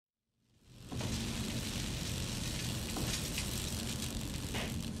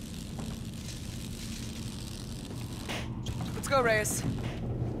go, Reyes.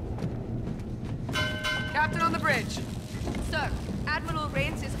 Captain on the bridge. Sir, Admiral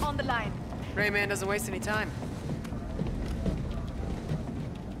Rains is on the line. Rayman doesn't waste any time.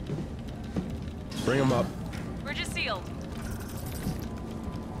 Bring him up. Bridge is sealed.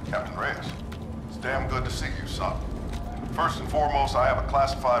 Captain Reyes, it's damn good to see you, son. First and foremost, I have a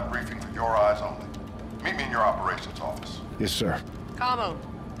classified briefing for your eyes only. Meet me in your operations office. Yes, sir. Camo,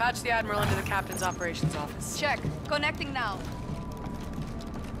 patch the Admiral into the Captain's operations office. Check. Connecting now.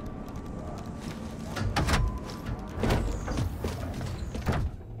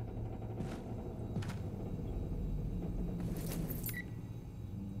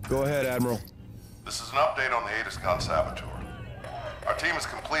 Go ahead, Admiral. This is an update on the Aegis gun saboteur. Our team has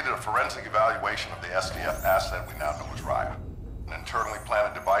completed a forensic evaluation of the SDF asset we now know as Raya. An internally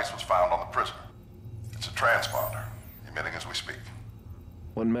planted device was found on the prisoner. It's a transponder, emitting as we speak.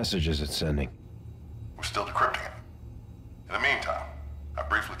 What message is it sending? We're still decrypting it. In the meantime, I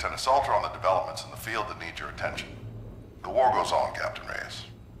briefed Lieutenant Salter on the developments in the field that need your attention. The war goes on, Captain Reyes.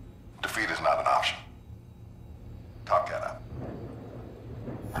 Defeat is not an option. Top Cat out.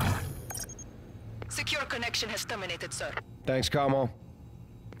 Secure connection has terminated, sir. Thanks, Camo.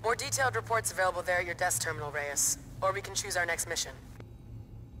 More detailed reports available there at your desk terminal, Reyes. Or we can choose our next mission.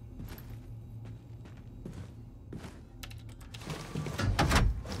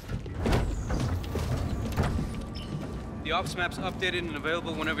 The ops map's updated and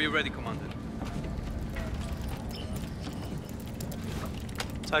available whenever you're ready, Commander.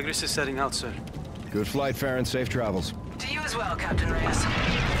 Tigris is setting out, sir. Good flight, Farron. Safe travels. To you as well, Captain Reyes.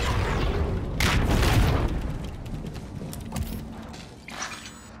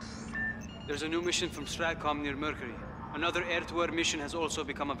 There's a new mission from Stratcom near Mercury. Another air-to-air mission has also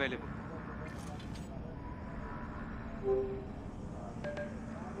become available.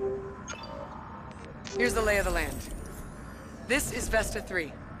 Here's the lay of the land. This is Vesta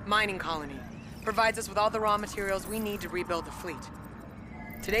 3, mining colony. Provides us with all the raw materials we need to rebuild the fleet.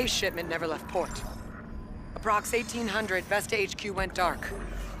 Today's shipment never left port. Approx 1800, Vesta HQ went dark.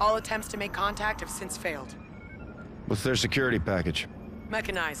 All attempts to make contact have since failed. What's their security package?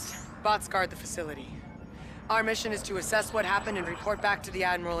 Mechanized. Bots guard the facility. Our mission is to assess what happened and report back to the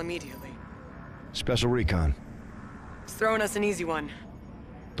Admiral immediately. Special recon. It's throwing us an easy one.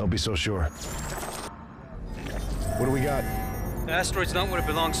 Don't be so sure. What do we got? The asteroid's not where it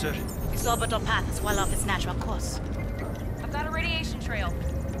belongs, sir. Its orbital path is well off its natural course. I've got a radiation trail.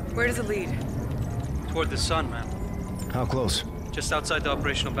 Where does it lead? Toward the sun, ma'am. How close? Just outside the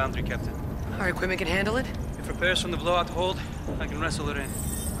operational boundary, Captain. Our equipment can handle it? If repairs from the blowout hold, I can wrestle it in.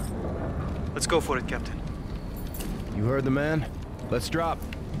 Let's go for it, Captain. You heard the man. Let's drop.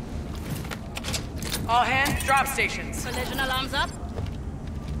 All hands, drop stations. Collision alarms up.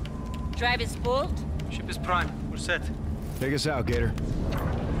 Drive is spooled. Ship is prime. We're set. Take us out, Gator.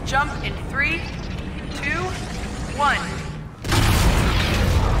 Jump in 3, 2, 1.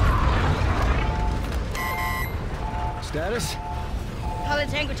 Status? Hull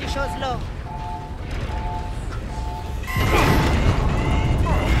integrity shows low.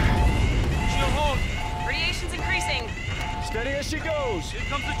 Shield hold. Radiation's increasing. Steady as she goes. Here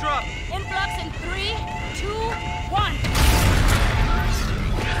comes the drop. Influx in 3, 2, 1.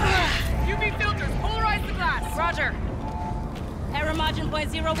 UV filters, polarize the glass. Roger. Error margin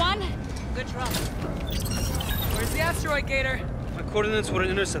 0.01. Good drop. Where's the asteroid, Gator? My coordinates were an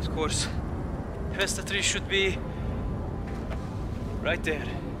intercept course. Vesta 3 should be... right there.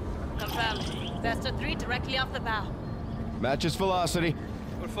 Confirmed. Vesta 3 directly off the bow. Matches velocity.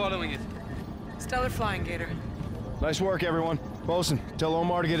 We're following it. Stellar flying, Gator. Nice work, everyone. Bosun, tell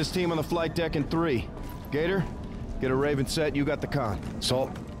Omar to get his team on the flight deck in 3. Gator, get a Raven set. You got the con.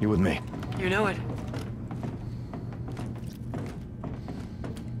 Salt, you with me. You know it.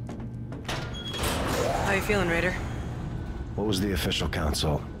 How you feeling, Raider? What was the official count,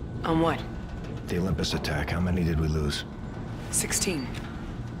 Salt? On what? The Olympus attack. How many did we lose? 16.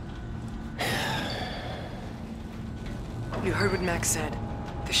 You heard what Max said.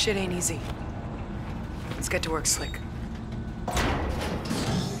 This shit ain't easy. Let's get to work, Slick.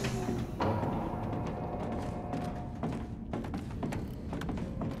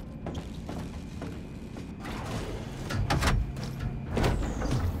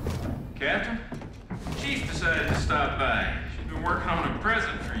 Captain? Chief decided to stop by. She's been working on a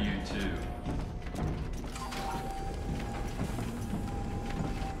present for you two.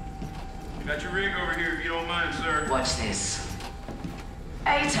 Got your rig over here if you don't mind, sir. Watch this.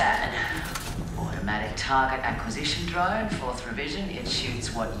 ATAN. Automatic target acquisition drone, 4th revision. It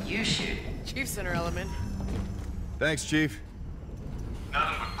shoots what you shoot. Chief's in her element. Thanks, Chief.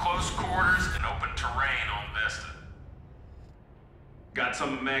 Nothing but close quarters and open terrain on Vesta. Got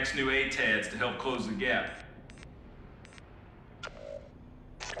some of Mac's new ATADs to help close the gap.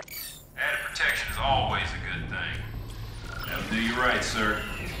 Added protection is always a good thing. That'll do you right, sir.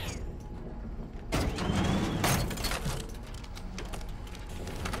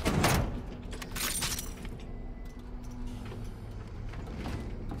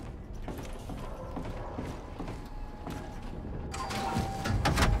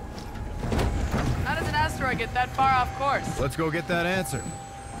 How does an asteroid get that far off course? Let's go get that answer.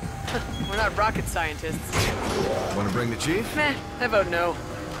 We're not rocket scientists. Want to bring the chief? Meh, I vote no.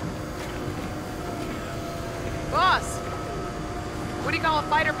 Boss! What do you call a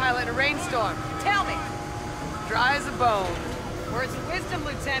fighter pilot in a rainstorm? Tell me. Dry as a bone. Words of wisdom,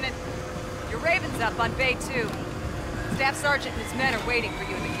 Lieutenant. Your Raven's up on Bay 2. Staff Sergeant and his men are waiting for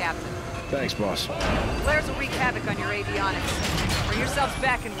you and the captain. Thanks, boss. Flares will wreak havoc on your avionics. Bring yourselves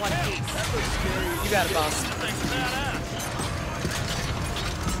back in one piece. You got it, boss.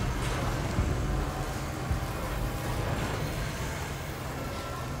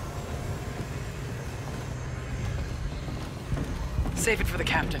 Save it for the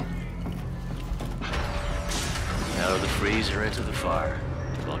captain. Out of the freezer into the fire.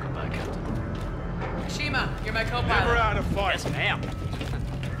 Welcome back, Captain. Shima, you're my co-pilot. Never out of fight. Yes, ma'am.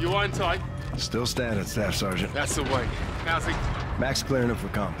 You on tight? Still standing, Staff Sergeant. That's the way. How's he? Mac's clearing him for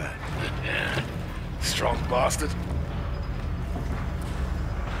combat. Strong bastard.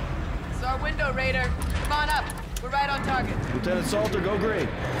 It's our window, Raider. Come on up. We're right on target. Lieutenant Salter, go green.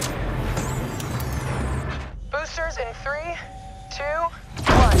 Boosters in 3, 2,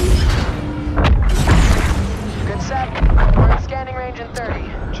 1. Good set. We're in scanning range in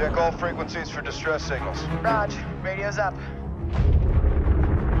 30. Check all frequencies for distress signals. Raj, radio's up.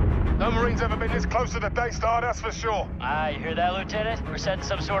 No Marines ever been this close to the Daystar, that's for sure. Ah, you hear that, Lieutenant? We're setting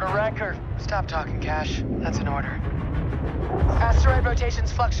some sort of record. Stop talking, Cash. That's an order. Asteroid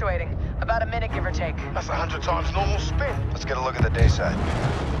rotation's fluctuating. About a minute, give or take. That's 100 times normal spin. Let's get a look at the day side.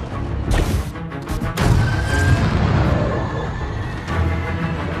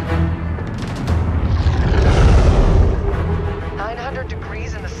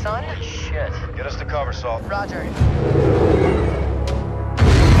 Degrees in the sun? Shit. Get us to cover, Salt. Roger.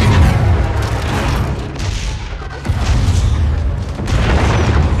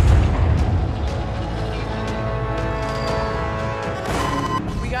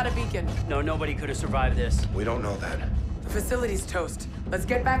 We got a beacon. No, nobody could have survived this. We don't know that. The facility's toast. Let's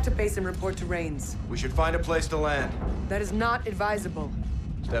get back to base and report to Rains. We should find a place to land. That is not advisable.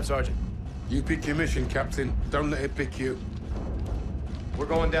 Staff Sergeant. You pick your mission, Captain. Don't let it pick you. We're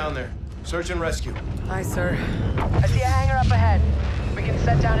going down there. Search and rescue. Aye, sir. I see a hangar up ahead. We can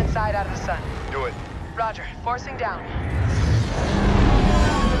set down inside out of the sun. Do it. Roger. Forcing down.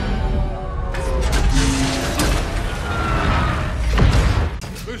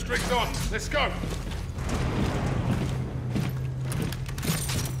 Boost rigs on. Let's go.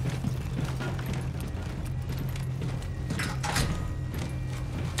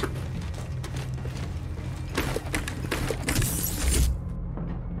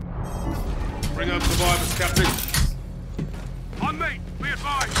 Bring up survivors, Captain. On me, be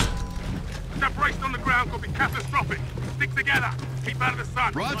advised. Separation on the ground could be catastrophic. Stick together. Keep out of the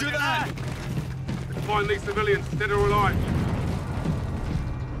sun. Roger that. Let's find these civilians, dead or alive.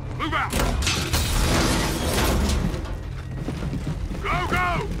 Move out. Go,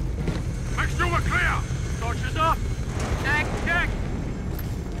 go! Make sure we're clear. Torches up. Check, check.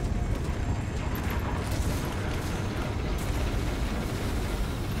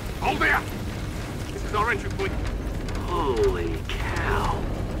 Hold there. This is our entry point. Holy cow.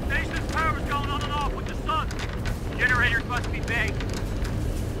 Station's power's going on and off with the sun. Generators must be big.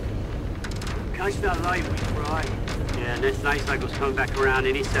 Catch that light, we fry. Yeah, and this night cycle's coming back around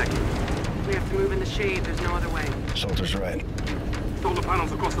any second. We have to move in the shade. There's no other way. Salter's right. Solar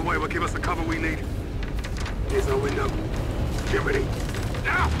panels across the way will give us the cover we need. Here's our window. Get ready.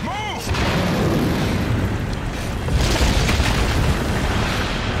 Now, move!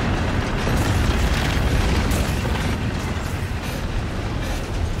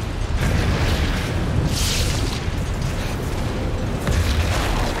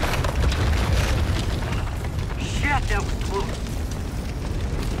 That was close.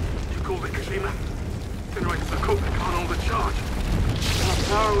 You called it, Kashima. Generators are cooked. They can't hold the charge.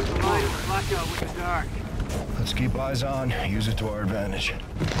 Power with the light, blackout with the dark. Let's keep eyes on. Use it to our advantage.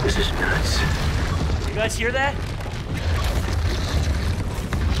 This is nuts. You guys hear that?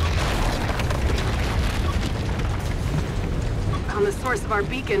 On the source of our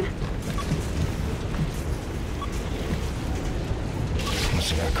beacon.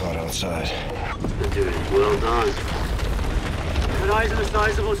 Must have got caught outside. Dude, well done. Keep eyes on the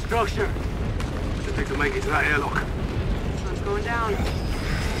sizable structure. I think to make it to that airlock. Sun's going down.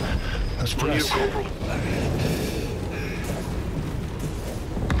 Let's On you, press. Corporal.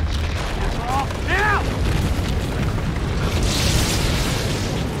 Now!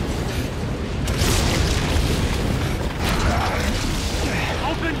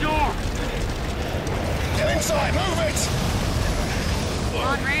 Open door! Get inside, move it! Come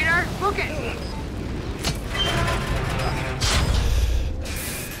on, Raider, book it!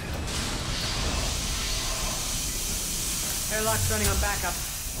 Airlock's running on backup.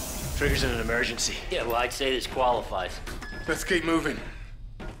 Trigger's in an emergency. Yeah, well, I'd say this qualifies. Let's keep moving.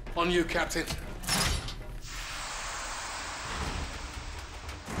 On you, Captain.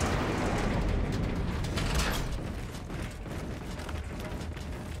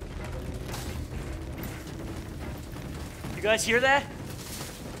 You guys hear that?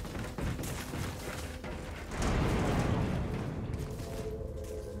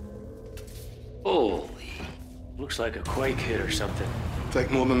 Holy. Looks like a quake hit or something. Take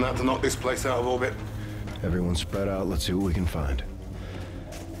more than that to knock this place out of orbit. Everyone spread out. Let's see what we can find.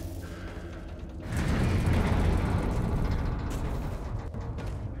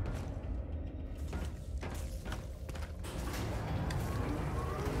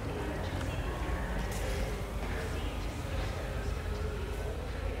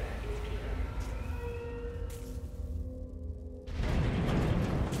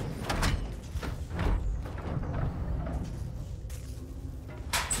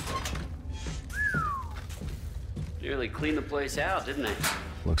 Nearly cleaned the place out, didn't they?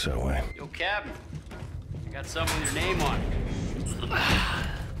 Looks that way. Yo, Captain. I got something with your name on it.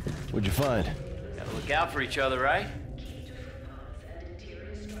 What'd you find? Gotta look out for each other, right?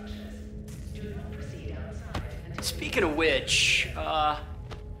 Speaking of which,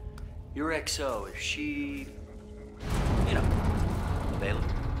 your XO, is she, available?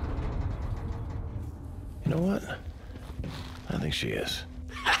 You know what? I think she is.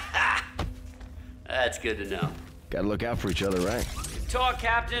 That's good to know. Gotta look out for each other, right? Good talk,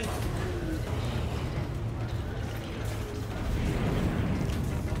 Captain.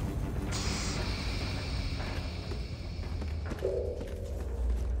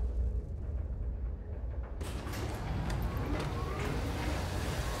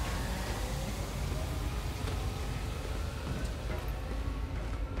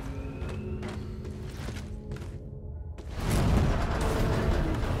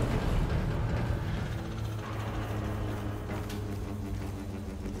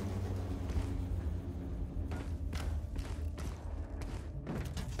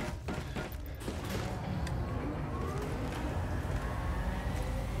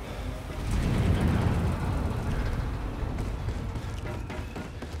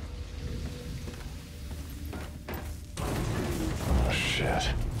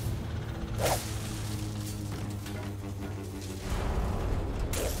 Shit.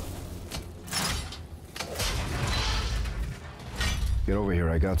 Get over here,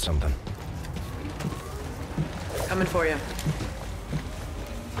 I got something. Coming for you.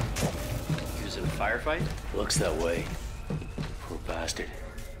 He was in a firefight? Looks that way. Poor bastard.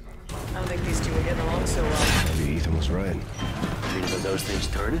 I don't think these two were getting along so well. Maybe Ethan was right. I mean, when those things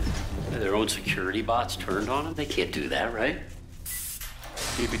turning? Their own security bots turned on them? They can't do that, right?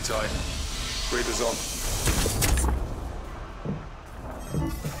 Keep it tight. Breathers on.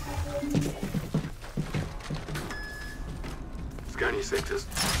 Scan your sectors.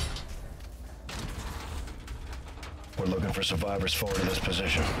 We're looking for survivors forward to this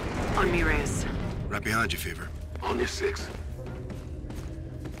position. On me, Reyes. Right behind you, Fever. On your 6.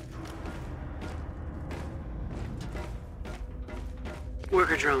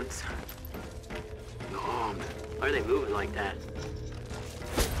 Worker drones. Armed. Why are they moving like that?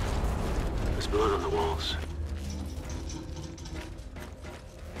 There's blood on the walls.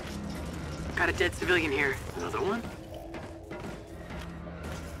 Got a dead civilian here. Another one?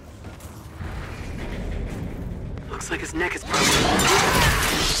 Looks like his neck is broken.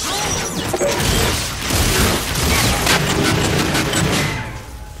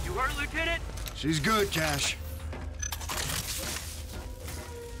 You hurt, Lieutenant? She's good, Cash.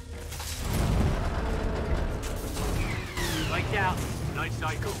 Lights out. Night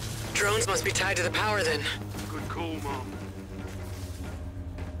cycle. Drones must be tied to the power then. Good call, Mom.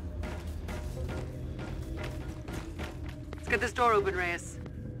 Let's get this door open, Reyes.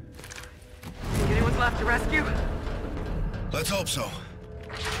 Think anyone's left to rescue? Let's hope so.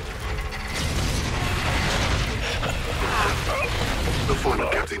 We'll find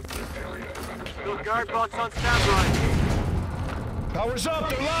it, Captain. Those guard bots on standby. Power's up,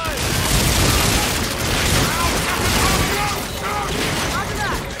 they're live! Roger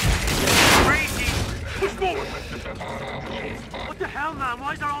that! Crazy! Push forward! What the hell, man?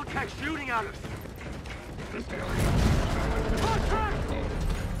 Why is our own tech shooting at us? Contact!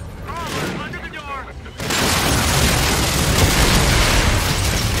 Crawler, under the door!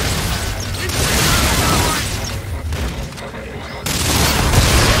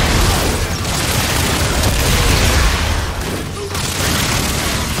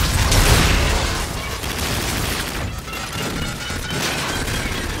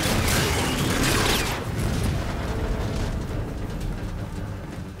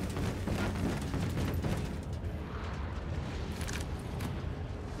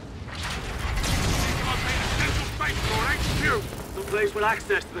 With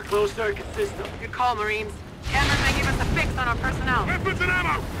access to the closed-circuit system. Good call, Marines. Cameras may give us a fix on our personnel. Weapons and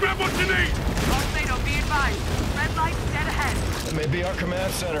ammo! Grab what you need! Tornado, be advised. Red light dead ahead. That may be our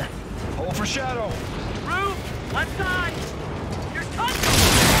command center. Hold for shadow. Roof, left side. You're touching!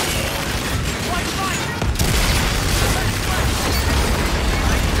 White fire!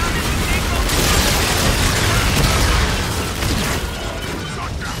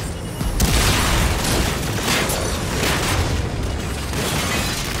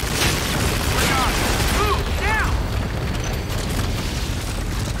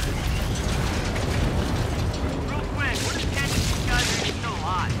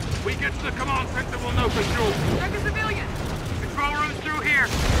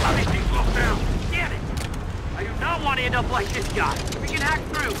 Like this guy. We can hack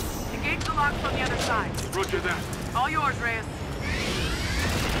through. Engage the locks on the other side. Roger that. All yours, Reyes.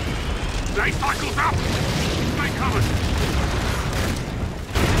 Stay cycles up! Stay covered!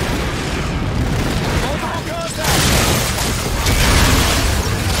 Multiple contacts!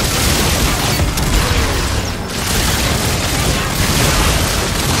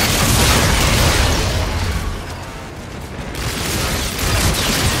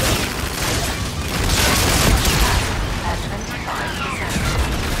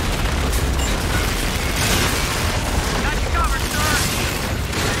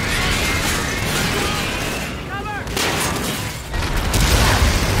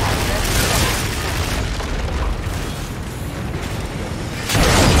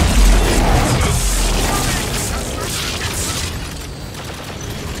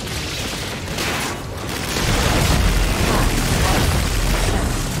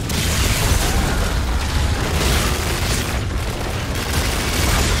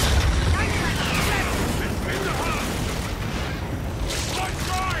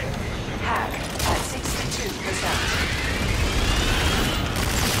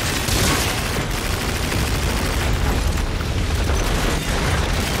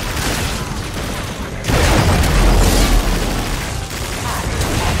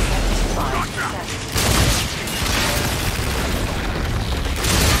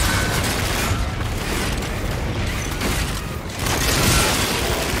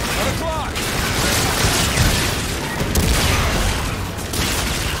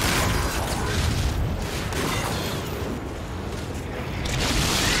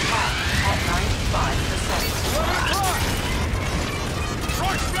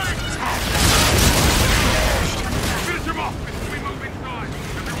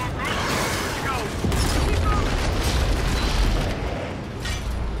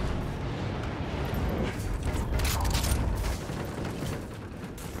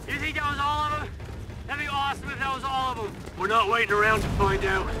 We're not waiting around to find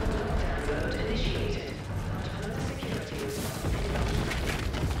out.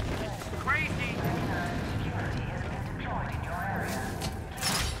 Crazy.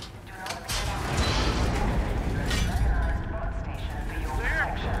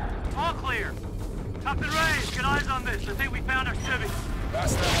 Clear? All clear. Captain Reyes, get eyes on this. I think we found our civics.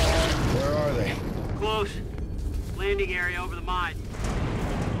 Where are they? Close. Landing area over the mine.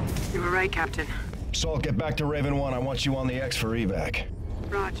 You were right, Captain. Salt, get back to Raven 1. I want you on the X for evac.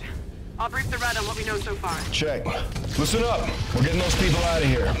 Roger. I'll brief the Red on what we know so far. Check. Listen up. We're getting those people out of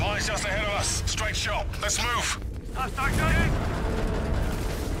here. Mine's just ahead of us. Straight shot. Let's move. Start shooting.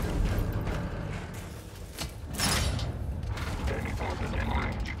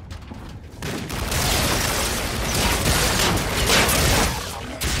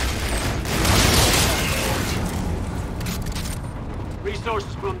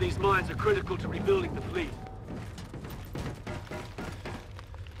 Resources from these mines are critical to rebuilding the fleet.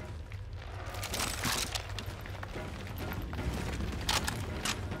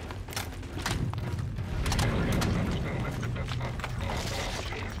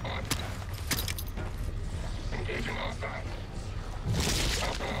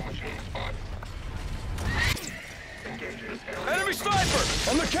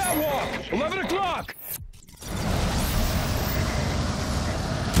 11 o'clock!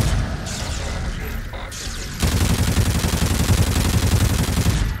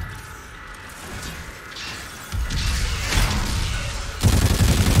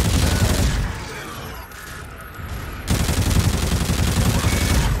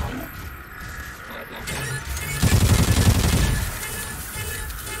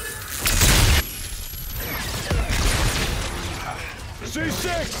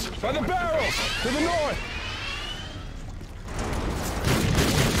 C6! By the barrels! To the north!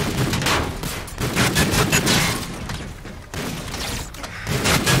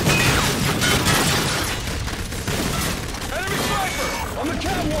 Enemy sniper! On the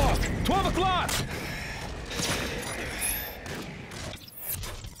catwalk! 12 o'clock!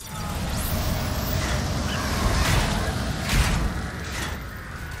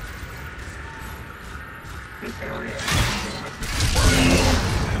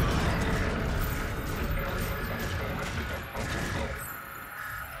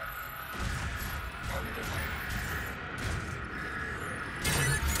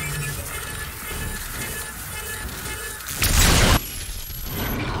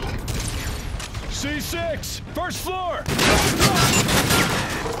 C6! First floor!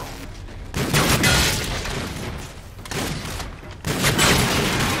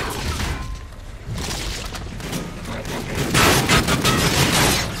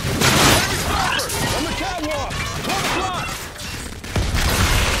 On the catwalk! 12 o'clock!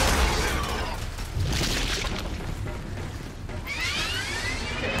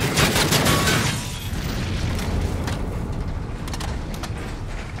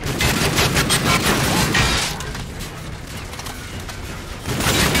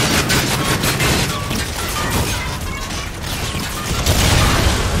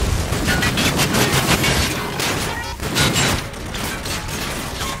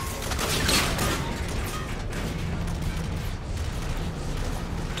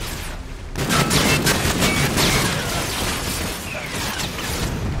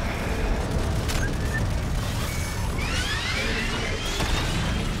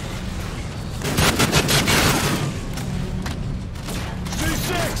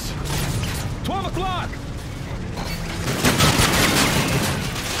 C6! 12 o'clock!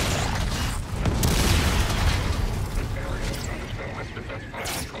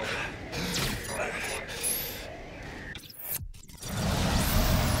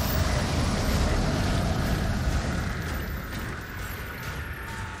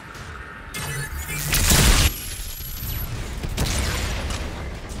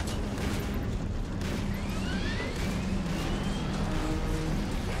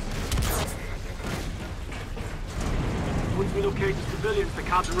 Once we locate the civilians, the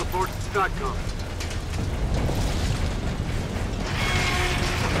captain reports to STRATCOM.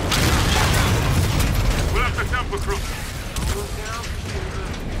 We'll have to jump across.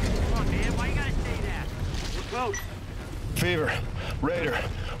 Come on, man. Why you gotta say that? We're close. Fever, Raider,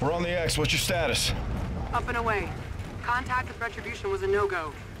 we're on the X. What's your status? Up and away. Contact with Retribution was a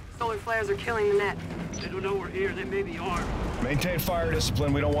no-go. Solar flares are killing the net. They don't know we're here. They may be armed. Maintain fire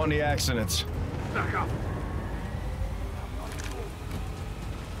discipline. We don't want any accidents. Back up.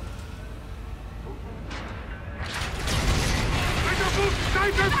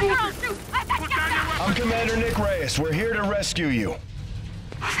 I'm Commander Nick Reyes. We're here to rescue you.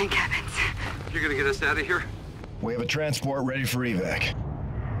 Oh, thank heavens. You're gonna get us out of here? We have a transport ready for evac.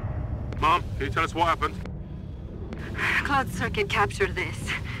 Mom, can you tell us what happened? Cloud Circuit captured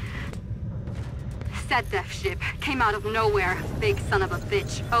this. SetDef ship came out of nowhere. Big son of a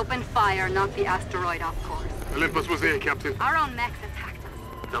bitch. Opened fire, knocked the asteroid off course. Olympus was here, Captain. Our own mechs attacked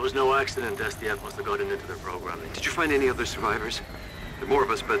us. That was no accident. SDF must have gotten into their programming. Did you find any other survivors? There are more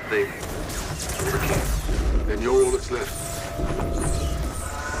of us, but they... Then you're all that's left.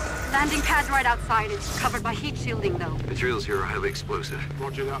 Landing pad's right outside. It's covered by heat shielding, though. Materials here are highly explosive.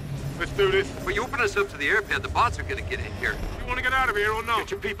 Roger that. Let's do this. But you open us up to the airpad, the bots are gonna get in here. You want to get out of here or not?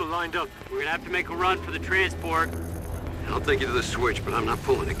 Get your people lined up. We're gonna have to make a run for the transport. I'll take you to the switch, but I'm not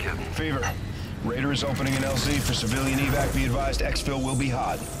pulling it, Captain. Fever, Raider is opening an LZ for civilian evac. Be advised, exfil will be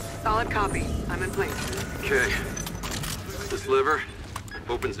hot. Solid copy. I'm in place. Okay. This lever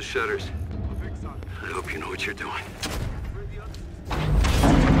opens the shutters. I hope you know what you're doing.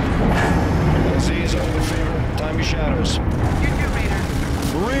 LZ is open, Fever. Time your shadows. You too, Raider.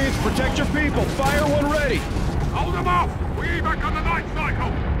 Marines, protect your people. Fire when ready. Hold them off! We evac on the night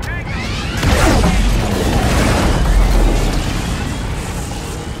cycle!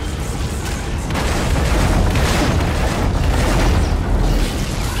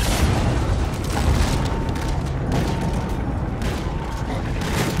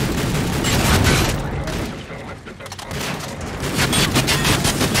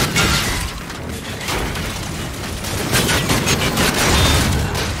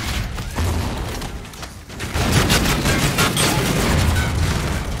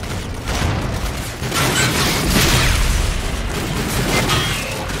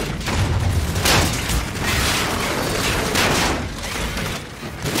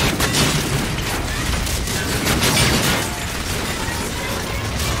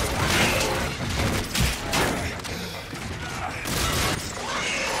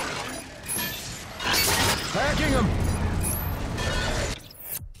 Tracking him!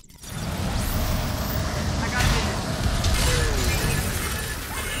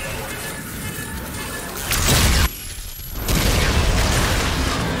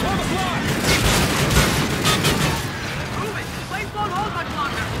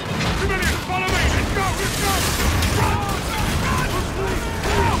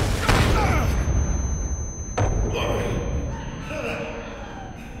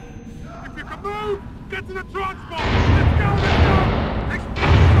 Get to the transport! Let's go!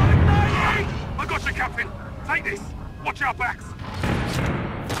 Explosive igniting! I got you, Captain! Take this! Watch our backs!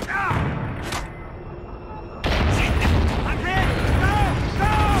 I'm hit!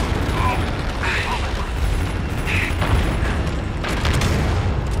 Go!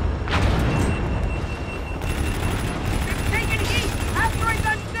 It's taking heat! Asteroid's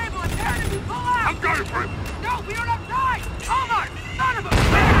unstable! Imperative you pull out! I'm going for him! No, we don't have time! Omar! Son of a...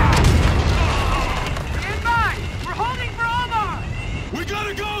 We're holding for Omar! We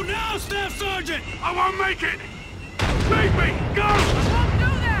gotta go now, Staff Sergeant! I won't make it! Leave me! Go! I won't do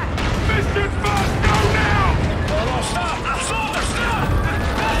that! Mission first! Go now! Oh, stop! Soldier, stop!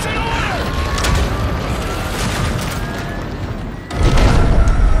 That's an order!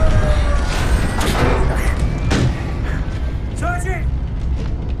 Sergeant!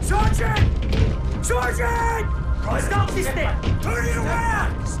 Sergeant! Sergeant! Stop this thing! Turn it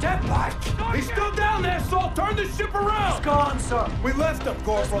around! Step back! He's still down there, Salt! Turn the ship around! He's gone, sir. We left him,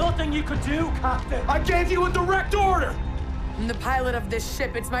 Corporal. There's nothing you could do, Captain. I gave you a direct order! I'm the pilot of this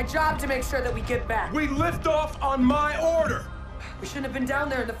ship. It's my job to make sure that we get back. We lift off on my order! We shouldn't have been down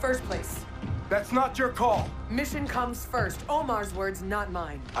there in the first place. That's not your call. Mission comes first. Omar's words, not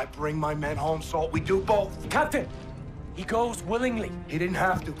mine. I bring my men home, Salt. We do both. Captain, he goes willingly. He didn't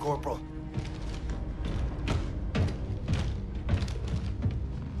have to, Corporal.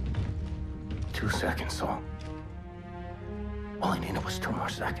 Two seconds, Saul. All I needed was 2 more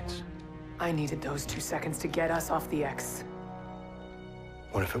seconds. I needed those 2 seconds to get us off the X.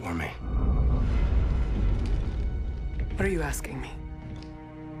 What if it were me? What are you asking me?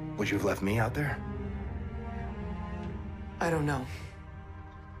 Would you have left me out there? I don't know.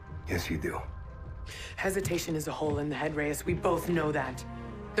 Yes, you do. Hesitation is a hole in the head, Reyes. We both know that.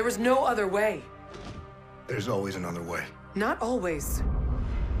 There was no other way. There's always another way. Not always.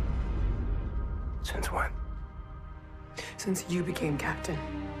 Since when? Since you became captain.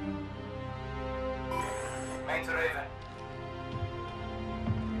 Main to Raven.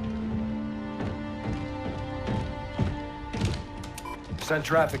 Send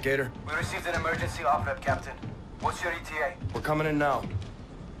traffic, Gator. We received an emergency off-rep, Captain. What's your ETA? We're coming in now.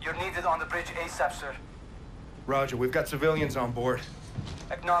 You're needed on the bridge ASAP, sir. Roger, we've got civilians on board.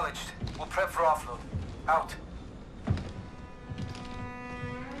 Acknowledged. We'll prep for offload. Out.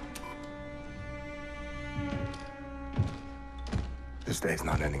 This day's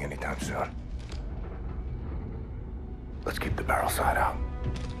not ending anytime soon. Let's keep the barrel side out.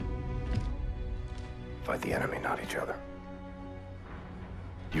 Fight the enemy, not each other.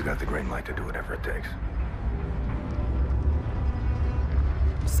 You got the green light to do whatever it takes.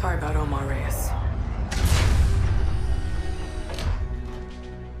 Sorry about Omar, Reyes.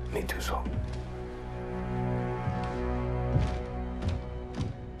 Me too, Saul.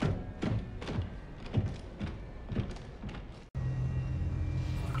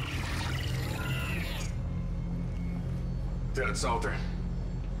 Lieutenant Salter.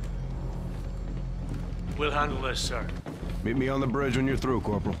 We'll handle this, sir. Meet me on the bridge when you're through,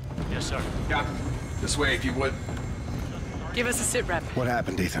 Corporal. Yes, sir. Captain, this way if you would. Give us a sit rep. What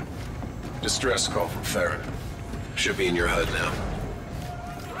happened, Ethan? Distress call from Farron. Should be in your HUD now.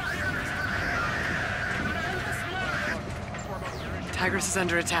 Tigris is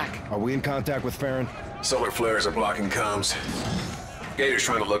under attack. Are we in contact with Farron? Solar flares are blocking comms. Gator's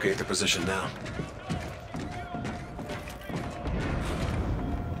trying to locate the position now.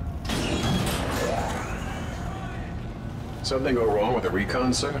 Something go wrong with the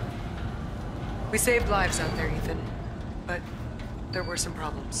recon, sir? We saved lives out there, Ethan. But there were some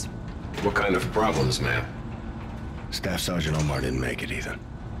problems. What kind of problems, ma'am? Staff Sergeant Omar didn't make it, Ethan.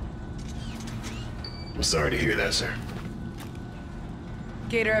 I'm sorry to hear that, sir.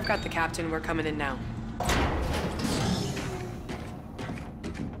 Gator, I've got the captain. We're coming in now.